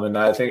 And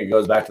I think it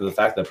goes back to the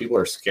fact that people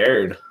are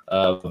scared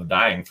of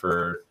dying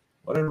for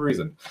whatever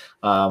reason.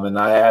 And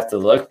I have to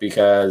look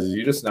because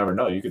you just never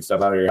know. You could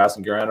step out of your house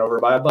and get ran over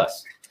by a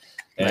bus.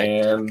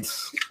 And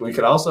we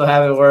could also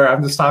have it where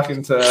I'm just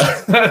talking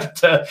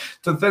to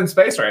thin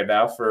space right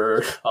now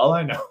for all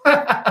I know.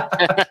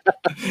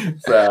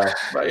 So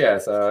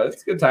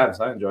it's good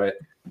times. I enjoy it.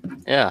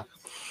 Yeah.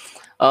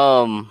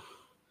 I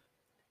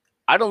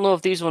don't know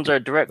if these ones are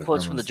direct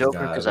quotes from the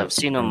Joker because I've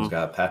seen them.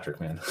 Got Patrick,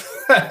 man.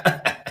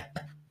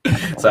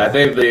 So I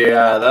think the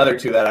other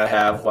 2 that I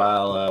have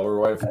while we're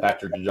waiting for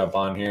Patrick to jump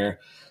on here,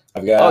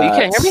 I've got you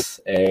can't hear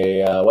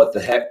me? A what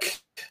the heck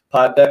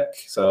pod deck.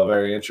 So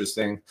very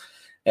interesting.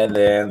 And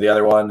then the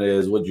other one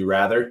is Would You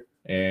Rather?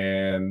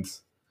 And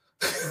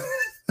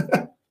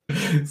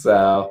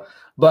so,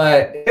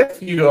 but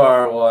if you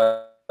are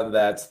one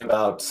that's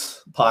about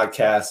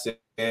podcasting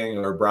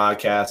or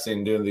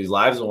broadcasting, doing these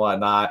lives and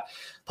whatnot,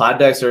 pod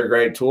decks are a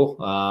great tool.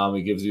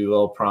 It gives you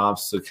little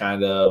prompts to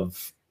kind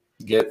of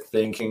get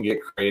thinking,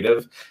 get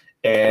creative.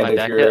 And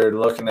if you're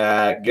looking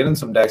at getting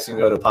some decks, you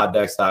can go to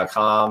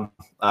poddecks.com.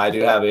 I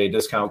do have a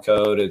discount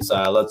code. It's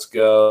Let's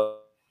Go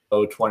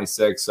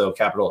 26, so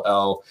capital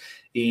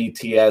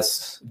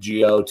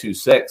LETSGO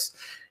 26.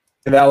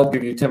 And that will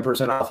give you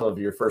 10% off of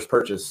your first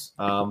purchase.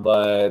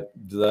 But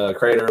the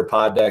creator of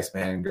Pod Decks,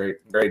 man,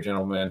 great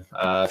gentleman,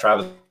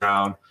 Travis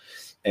Brown.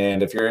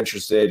 And if you're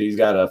interested, he's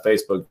got a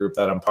Facebook group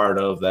that I'm part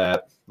of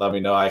that let me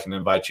know. I can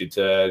invite you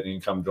to, you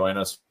can come join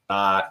us.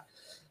 Not.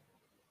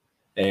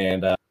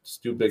 And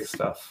just do big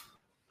stuff.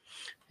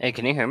 Hey,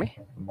 can you hear me?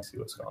 Let me see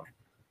what's going on.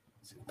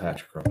 Let's see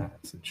Patrick wrote a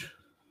message.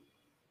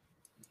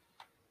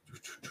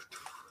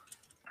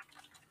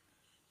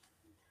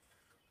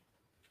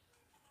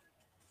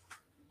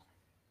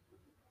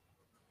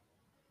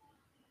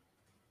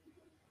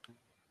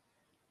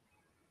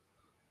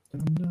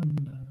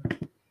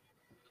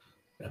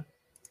 Yeah.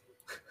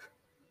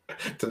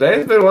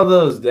 Today's been one of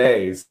those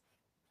days.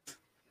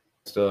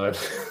 Stood.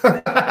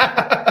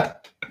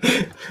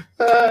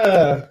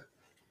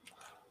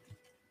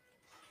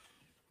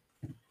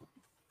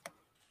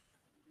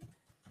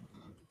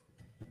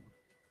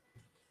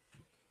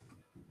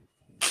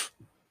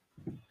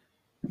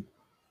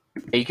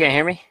 Hey, you can't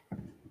hear me?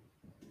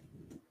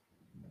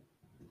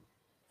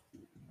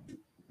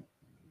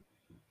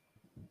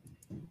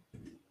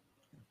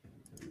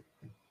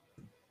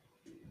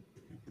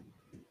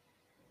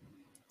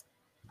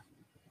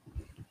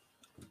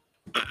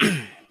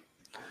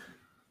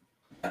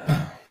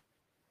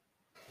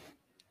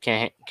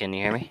 Can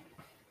you hear me?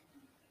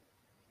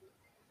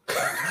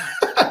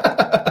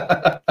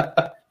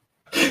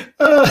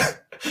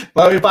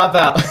 Let me pop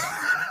out.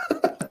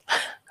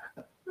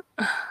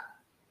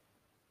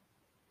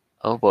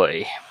 Oh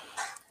boy.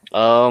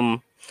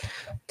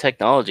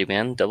 Technology,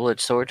 man, double-edged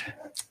sword.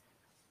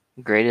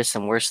 Greatest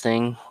and worst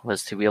thing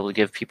was to be able to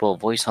give people a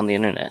voice on the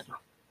internet.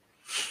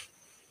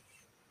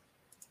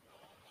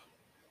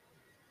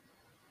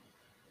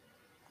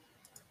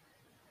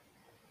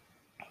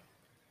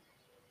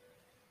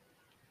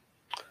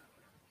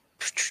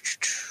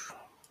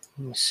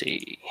 Let me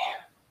see.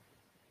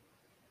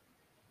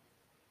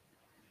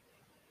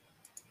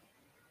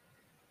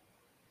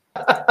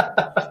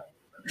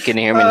 Can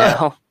you hear me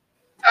now?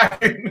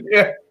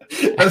 Yeah.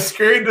 The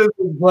screen just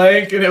was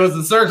blank and it was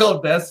a circle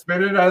of death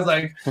spinning. I was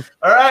like, all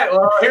right,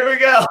 well, here we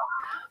go.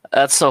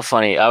 That's so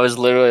funny. I was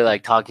literally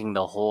like talking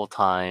the whole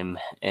time,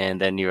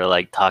 and then you were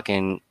like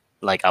talking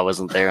like I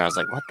wasn't there. I was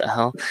like, what the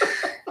hell?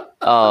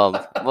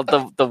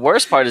 Well, the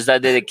worst part is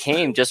that it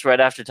came just right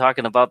after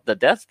talking about the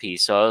death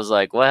piece. So I was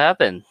like, what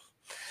happened?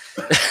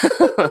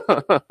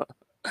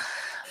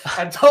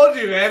 I told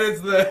you, man,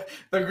 it's the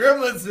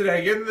gremlins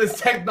today getting this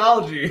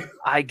technology.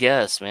 I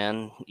guess,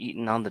 man,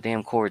 eating on the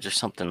damn cords or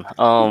something.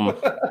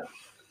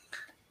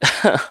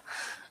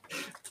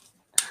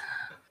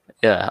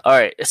 Yeah. All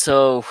right.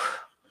 So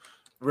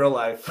real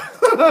life.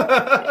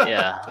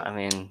 Yeah. I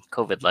mean,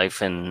 COVID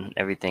life and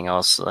everything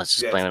else. Let's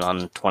just blame it on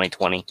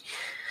 2020.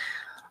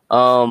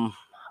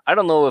 I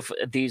don't know if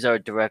these are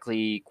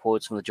directly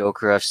quotes from the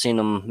Joker. I've seen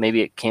them.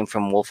 Maybe it came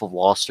from Wolf of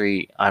Wall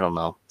Street. I don't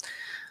know.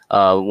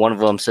 One of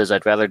them says,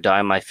 I'd rather die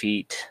on my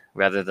feet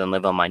rather than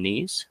live on my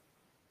knees.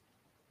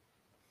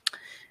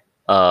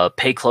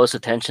 Pay close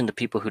attention to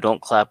people who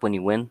don't clap when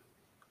you win.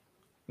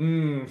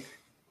 I'm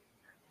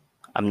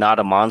not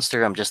a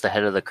monster. I'm just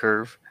ahead of the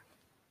curve.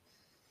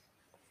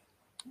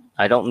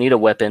 I don't need a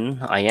weapon.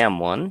 I am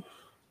one.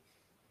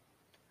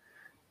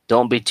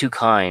 Don't be too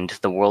kind.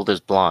 The world is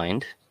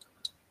blind.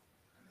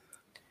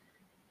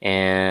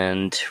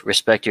 And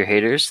respect your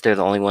haters. They're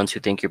the only ones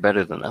who think you're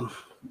better than them.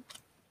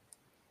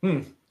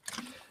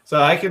 So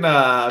I can,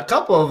 a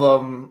couple of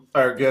them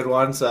are good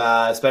ones,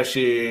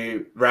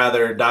 especially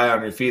rather die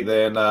on your feet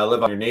than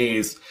live on your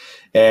knees.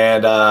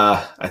 And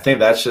I think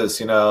that's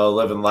just,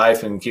 living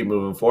life and keep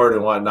moving forward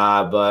and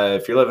whatnot. But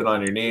if you're living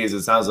on your knees,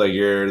 it sounds like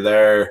you're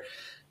there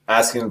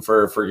asking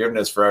for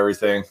forgiveness for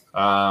everything.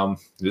 You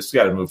just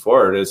got to move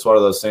forward. It's one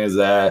of those things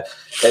that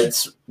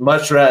it's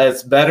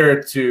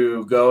better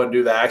to go and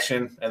do the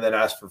action and then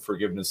ask for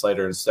forgiveness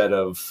later instead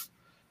of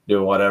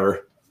doing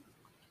whatever.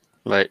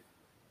 Right,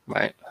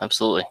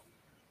 absolutely.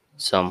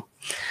 So,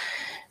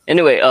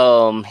 anyway,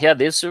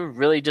 these are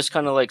really just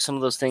kind of like some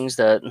of those things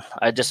that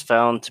I just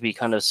found to be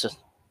kind of,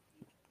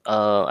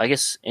 I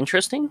guess,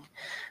 interesting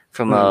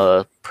from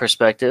a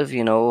perspective.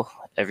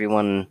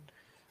 Everyone,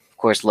 of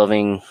course,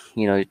 loving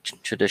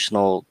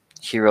traditional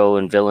hero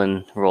and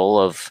villain role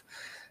of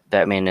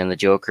Batman and the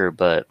Joker,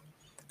 but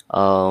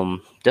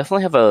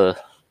definitely have a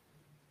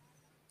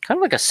kind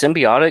of like a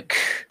symbiotic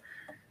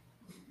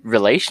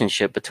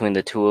relationship between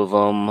the two of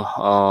them.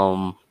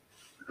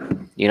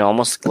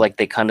 Almost like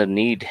they kind of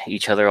need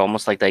each other,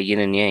 almost like that yin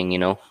and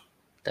yang,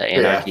 that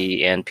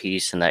anarchy and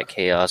peace and that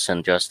chaos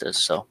and justice.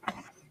 So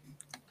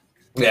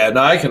yeah,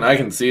 no, I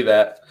can see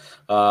that.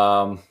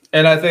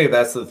 And I think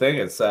that's the thing.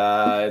 It's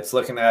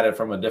looking at it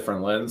from a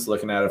different lens,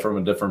 looking at it from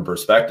a different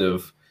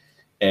perspective,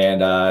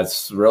 and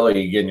it's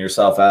really getting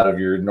yourself out of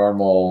your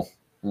normal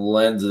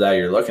lens that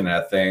you're looking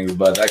at things.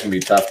 But that can be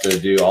tough to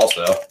do,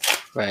 also.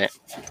 Right,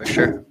 for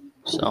sure.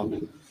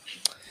 So,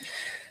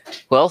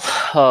 well,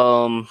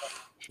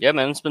 yeah,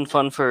 man, it's been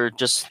fun for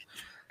just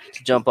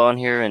to jump on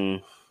here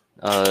and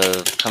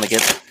kind of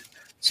get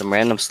some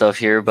random stuff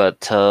here.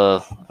 But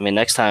I mean,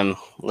 next time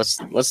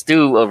let's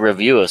do a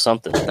review of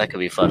something. That could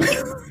be fun.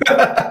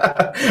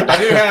 I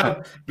do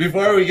have,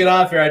 before we get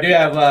off here, I do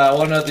have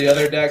one of the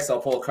other decks. I'll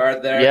pull a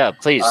card there. Yeah,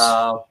 please.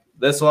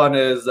 This one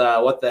is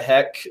What the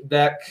Heck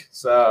deck.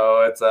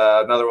 So it's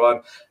another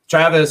one.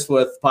 Travis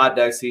with Pod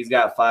Decks, he's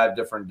got 5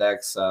 different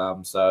decks.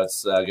 So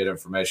it's good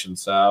information.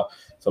 So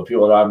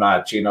people know I'm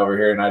not cheating over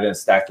here, and I didn't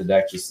stack the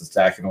deck just to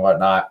stack and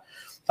whatnot.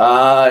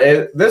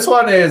 This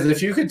one is,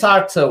 if you could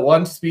talk to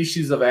one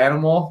species of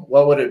animal,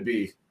 what would it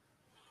be?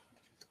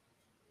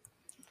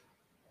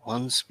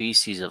 One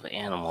species of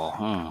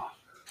animal.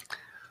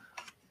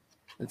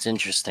 That's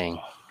interesting.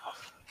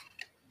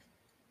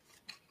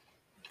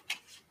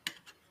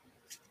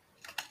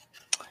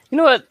 You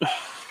know what?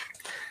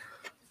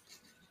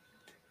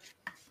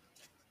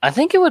 I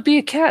think it would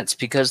be cats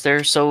because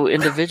they're so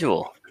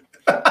individual.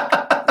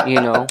 You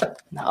know?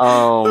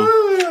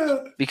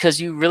 Because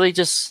you really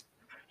just...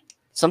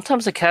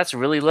 Sometimes the cats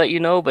really let you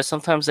know, but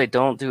sometimes they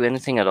don't do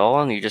anything at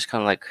all, and you're just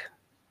kind of like,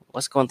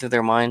 what's going through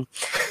their mind?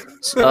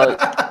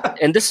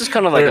 And this is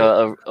kind of like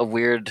a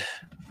weird,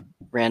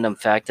 random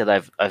fact that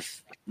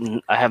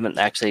I haven't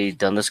actually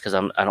done this because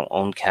I don't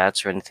own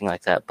cats or anything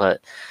like that, but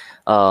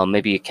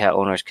maybe cat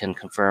owners can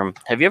confirm.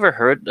 Have you ever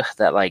heard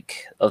that,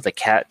 like, of the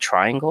cat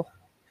triangle?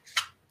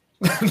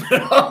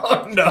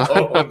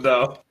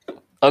 No.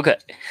 Okay,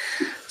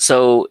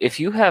 so if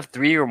you have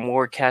 3 or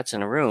more cats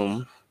in a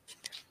room,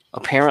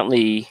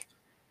 apparently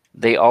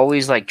they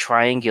always like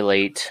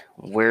triangulate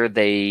where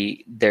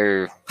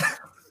they're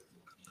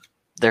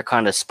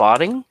kind of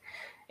spotting,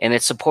 and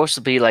it's supposed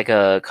to be like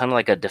a kind of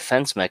like a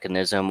defense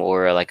mechanism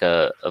or like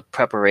a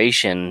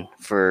preparation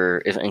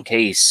for if in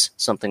case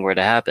something were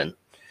to happen.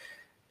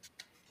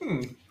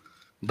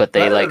 But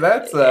they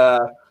that's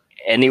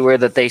anywhere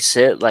that they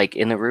sit, like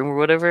in the room or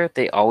whatever,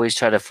 they always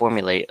try to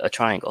formulate a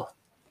triangle.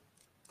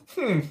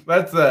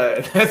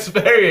 That's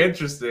very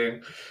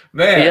interesting,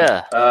 man.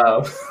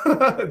 Yeah.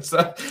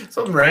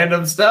 Some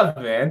random stuff,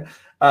 man.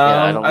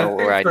 I don't know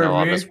where I know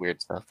all this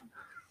weird stuff.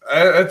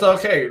 It's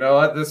okay. You know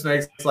what? This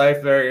makes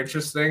life very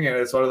interesting, and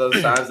it's one of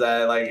those times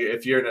that, like,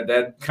 if you're in a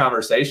dead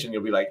conversation,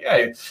 you'll be like,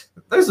 "Yeah,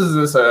 this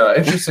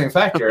interesting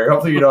fact here.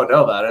 Hopefully, you don't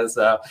know about it."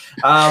 So,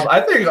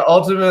 I think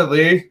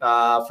ultimately,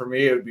 for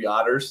me, it would be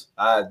otters.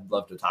 I'd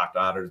love to talk to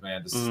otters,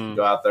 man. Just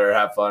go out there,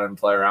 have fun, and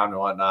play around and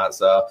whatnot.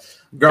 So,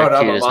 growing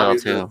up, my mom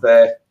used to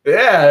say,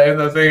 "Yeah." And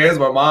the thing is,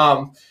 my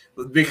mom,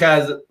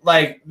 because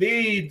like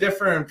the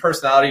different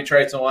personality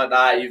traits and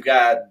whatnot, you've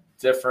got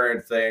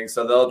different things.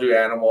 So they'll do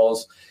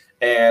animals.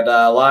 And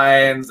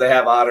lions, they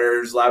have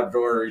otters,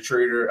 Labrador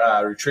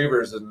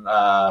retrievers, and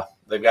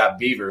they've got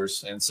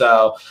beavers. And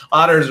so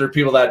otters are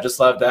people that just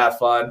love to have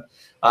fun.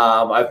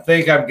 I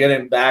think I'm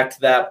getting back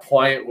to that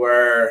point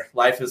where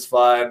life is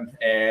fun,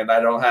 and I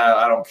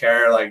don't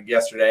care. Like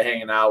yesterday,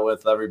 hanging out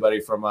with everybody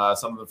from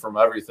something from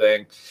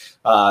everything,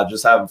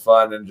 just having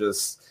fun, and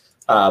just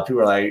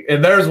people are like,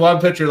 and there's one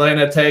picture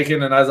Lena had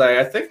taken, and I was like,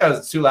 I think I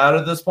was too loud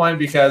at this point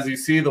because you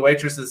see the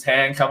waitress's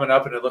hand coming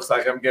up and it looks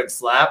like I'm getting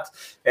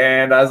slapped.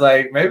 And I was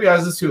like, maybe I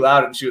was just too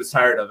loud and she was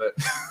tired of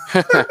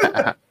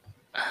it.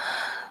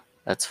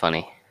 That's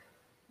funny.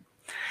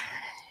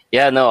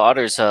 Yeah, no,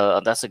 otters,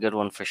 that's a good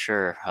one for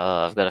sure.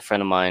 I've got a friend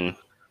of mine,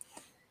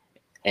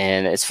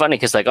 and it's funny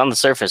because, like, on the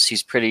surface,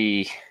 he's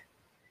pretty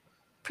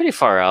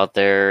far out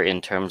there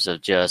in terms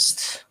of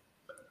just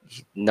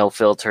no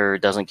filter,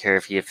 doesn't care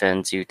if he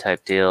offends you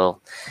type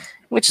deal,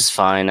 which is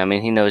fine. I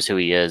mean, he knows who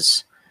he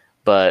is,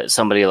 but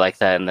somebody like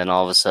that, and then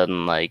all of a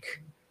sudden,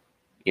 like,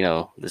 you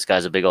know, this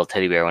guy's a big old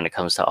teddy bear when it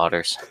comes to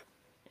otters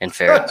and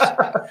ferrets.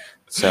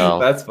 So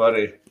that's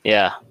funny.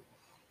 Yeah.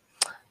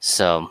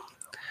 So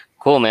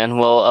cool, man.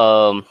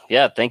 Well,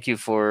 yeah, thank you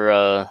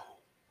for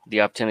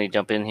the opportunity to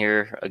jump in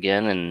here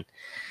again,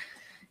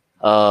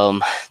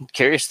 and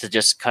curious to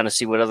just kind of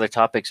see what other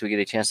topics we get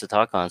a chance to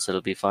talk on. So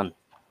it'll be fun.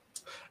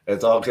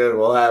 It's all good.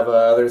 We'll have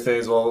other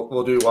things.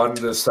 We'll do one,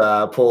 just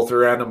pull through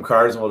random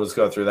cards, and we'll just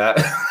go through that.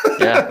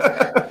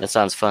 Yeah, that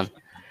sounds fun.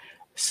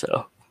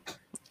 So,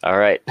 all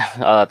right.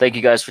 Thank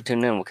you guys for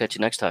tuning in. We'll catch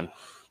you next time.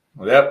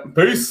 Yep.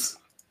 Peace.